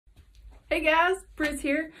Hey guys, Briz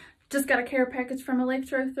here. Just got a care package from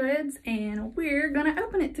Electro Threads and we're gonna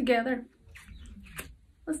open it together.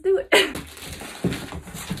 Let's do it.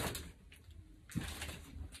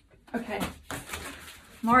 Okay,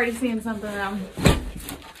 I'm already seeing something that I'm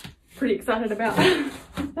pretty excited about.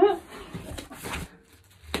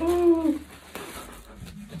 Ooh.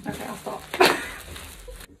 Okay, I'll stop.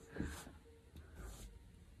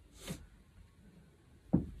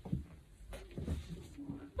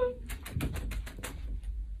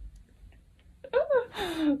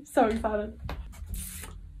 So excited.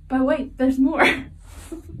 But wait, there's more. It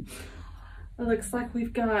looks like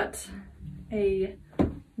we've got a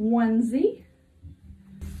onesie.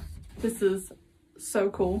 This is so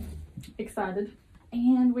cool. Excited.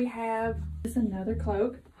 And we have this another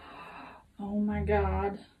cloak. Oh my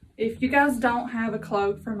god. If you guys don't have a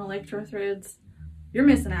cloak from Electro Threads, you're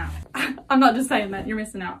missing out. I'm not just saying that, you're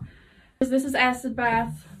missing out. This is acid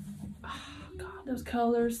bath. Oh god, those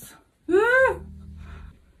colors. Ah!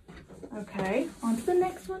 Okay, on to the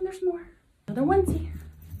next one. There's more. Another onesie.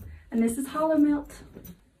 And this is hollow melt.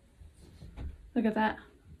 Look at that.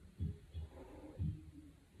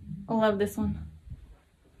 I love this one.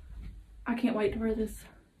 I can't wait to wear this.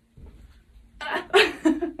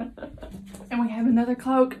 And we have another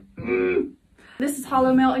cloak. This is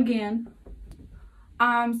hollow melt again.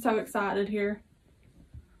 I'm so excited here.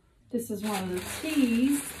 This is one of the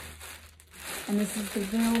tees. And this is the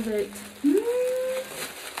velvet.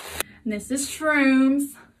 And this is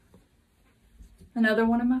shrooms. Another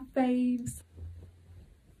one of my faves.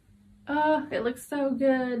 Oh, it looks so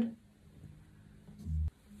good.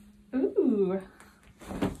 Ooh.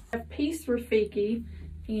 A piece Rafiki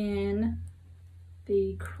in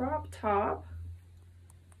the crop top.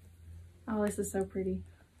 Oh, this is so pretty.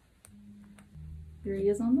 Here he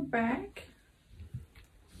is on the back.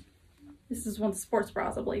 This is one of the sports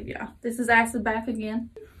bras, I believe, yeah. This is acid bath again.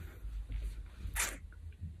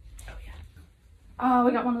 Oh,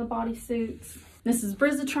 we got one of the bodysuits. This is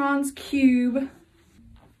Brizbazaar's Cube.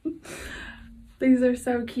 These are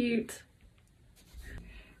so cute.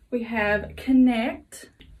 We have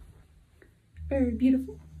Connect. Very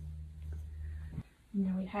beautiful. And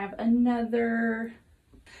then we have another.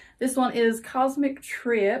 This one is Cosmic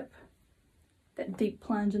Trip. That deep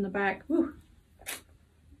plunge in the back. Woo.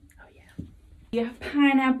 Oh yeah. You have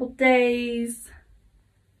Pineapple Days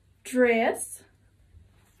dress.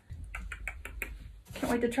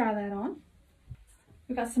 Can't wait to try that on.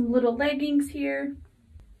 We've got some little leggings here.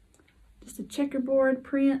 Just a checkerboard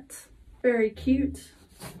print. Very cute.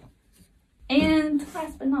 And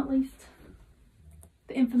last but not least,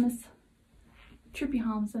 the infamous Trippy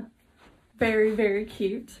Hamza. Very, very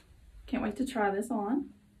cute. Can't wait to try this on.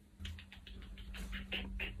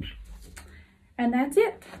 And that's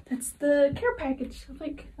it. That's the care package. I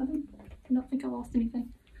don't think I lost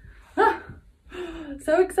anything. Ah,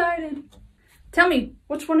 so excited. Tell me,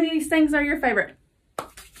 which one of these things are your favorite?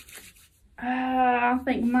 I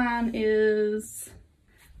think mine is...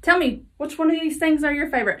 Tell me, which one of these things are your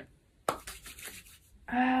favorite?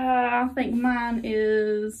 I think mine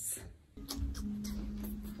is...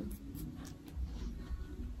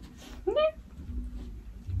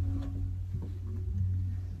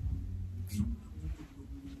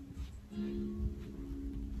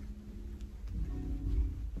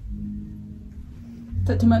 Is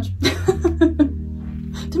that too much?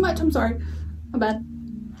 Too much, I'm sorry. My bad.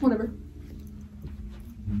 Whatever.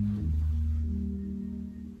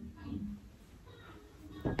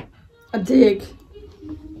 A dig.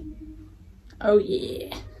 Oh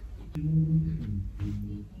yeah.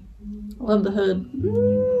 I love the hood.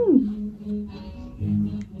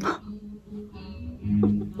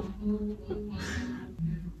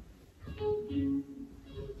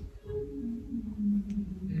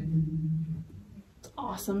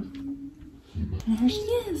 Awesome. And here she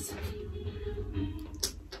is.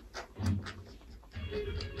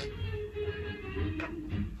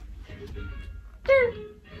 There.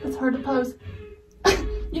 It's hard to pose.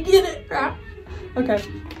 You get it, right? Okay.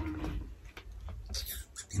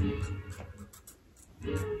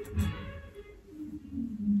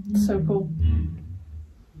 So cool.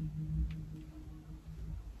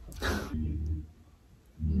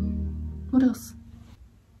 What else?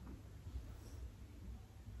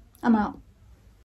 I'm out.